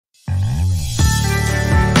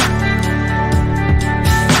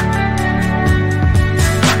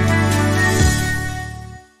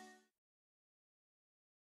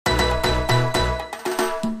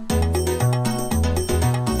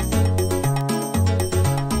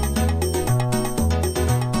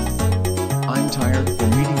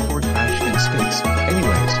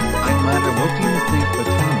think but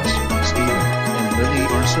Thomas, Steven, and Lily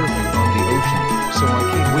are surfing on the ocean, so I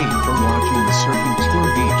can't wait for watching the surfing tour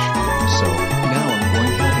beach. So, now I'm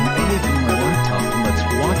going having egg in my laptop and let's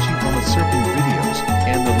watching all the surfing videos,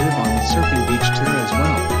 and the live on the surfing beach tour as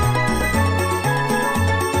well.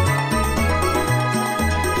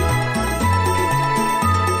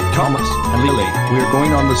 Thomas and Lily, we're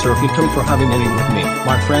going on the surfing tour for having any with me,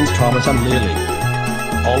 my friends Thomas and Lily.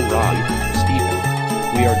 Alright, Steven.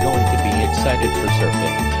 We are going to be excited for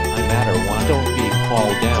surfing. No matter what, don't be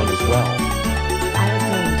fall down as well. I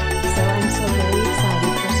agree, so I'm so very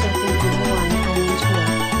excited for surfing the Hawaiian Island tour.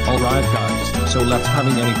 Alright guys, so let's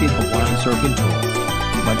having anything Hawaiian surfing tour.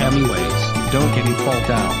 But anyways, don't get it fall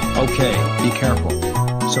down, okay, be careful.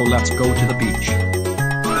 So let's go to the beach.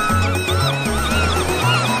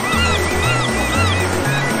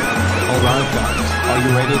 Alright guys, are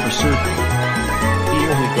you ready for surfing?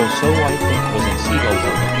 Here we go. So I think wasn't seagulls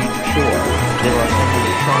on the beach shore. There are so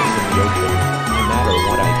many sharks in the ocean. No matter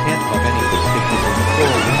what, I can't have any fishes in the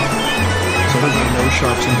coral reef. So there were no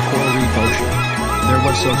sharks in the coral reef ocean. There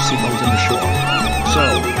was some seagulls in the shore. So,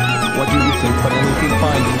 what do you think about anything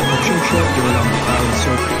find in the ocean shore during on the island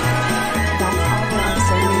surfing? That's all, there are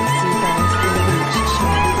so many seagulls in the beach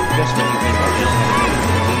shore. Just anything or just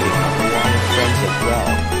anything meeting our Hawaiian friends as well.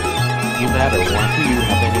 No matter what, do you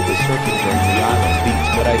have any was surfing during the island beach,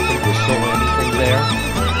 but I think was so anything there?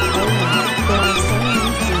 Oh yeah, there are so many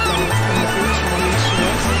seagulls in the beach island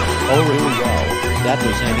shores. Oh really? Oh, that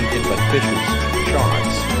was anything but fishes,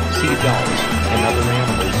 sharks, seagulls, and other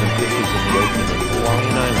animals and fishes in the ocean and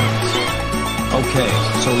Hawaiian Islands. Okay,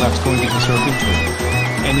 so let's go and get the surfing tour.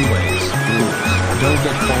 Anyways, rules, don't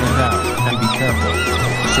get fallen down, and be careful.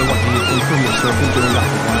 So what do you think when you're surfing during the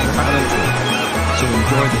Hawaiian Island tour? So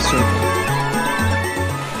enjoy the surfing.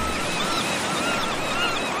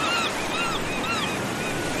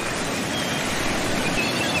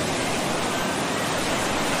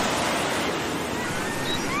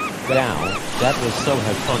 Wow, that was so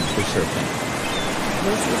have fun for surfing.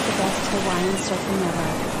 This is the best Hawaiian surfing ever.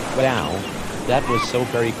 Wow, that was so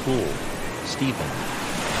very cool, Steven.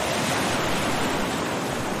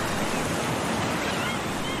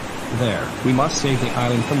 There, we must save the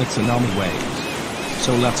island from the tsunami waves.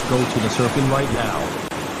 So let's go to the surfing right now.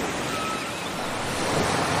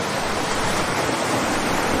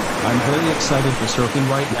 I'm very excited for surfing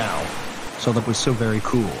right now. So that was so very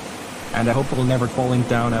cool. And I hope we'll never falling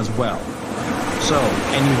down as well. So,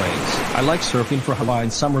 anyways, I like surfing for Hawaiian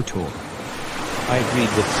summer tour. I agreed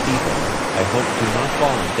with Steven. I hope you're not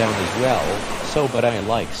falling down as well. So but I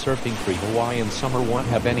like surfing for Hawaiian summer. Won't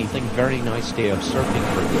have anything very nice day of surfing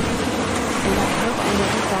for good. And I hope I'm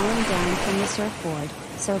never falling down from the surfboard,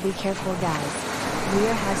 so be careful guys.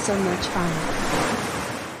 We'll have so much fun.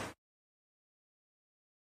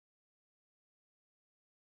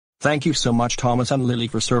 Thank you so much Thomas and Lily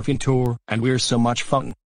for surfing tour, and we're so much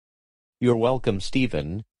fun. You're welcome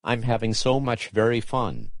Steven, I'm having so much very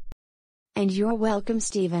fun. And you're welcome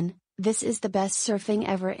Steven, this is the best surfing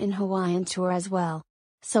ever in Hawaiian tour as well.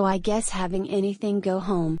 So I guess having anything go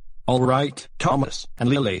home. Alright, Thomas and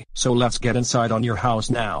Lily, so let's get inside on your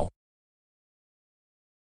house now.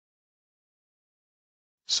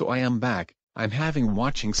 So I am back, I'm having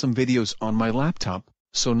watching some videos on my laptop.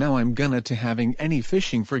 So now I'm gonna to having any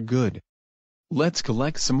fishing for good. Let's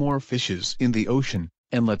collect some more fishes in the ocean,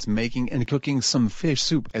 and let's making and cooking some fish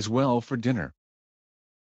soup as well for dinner.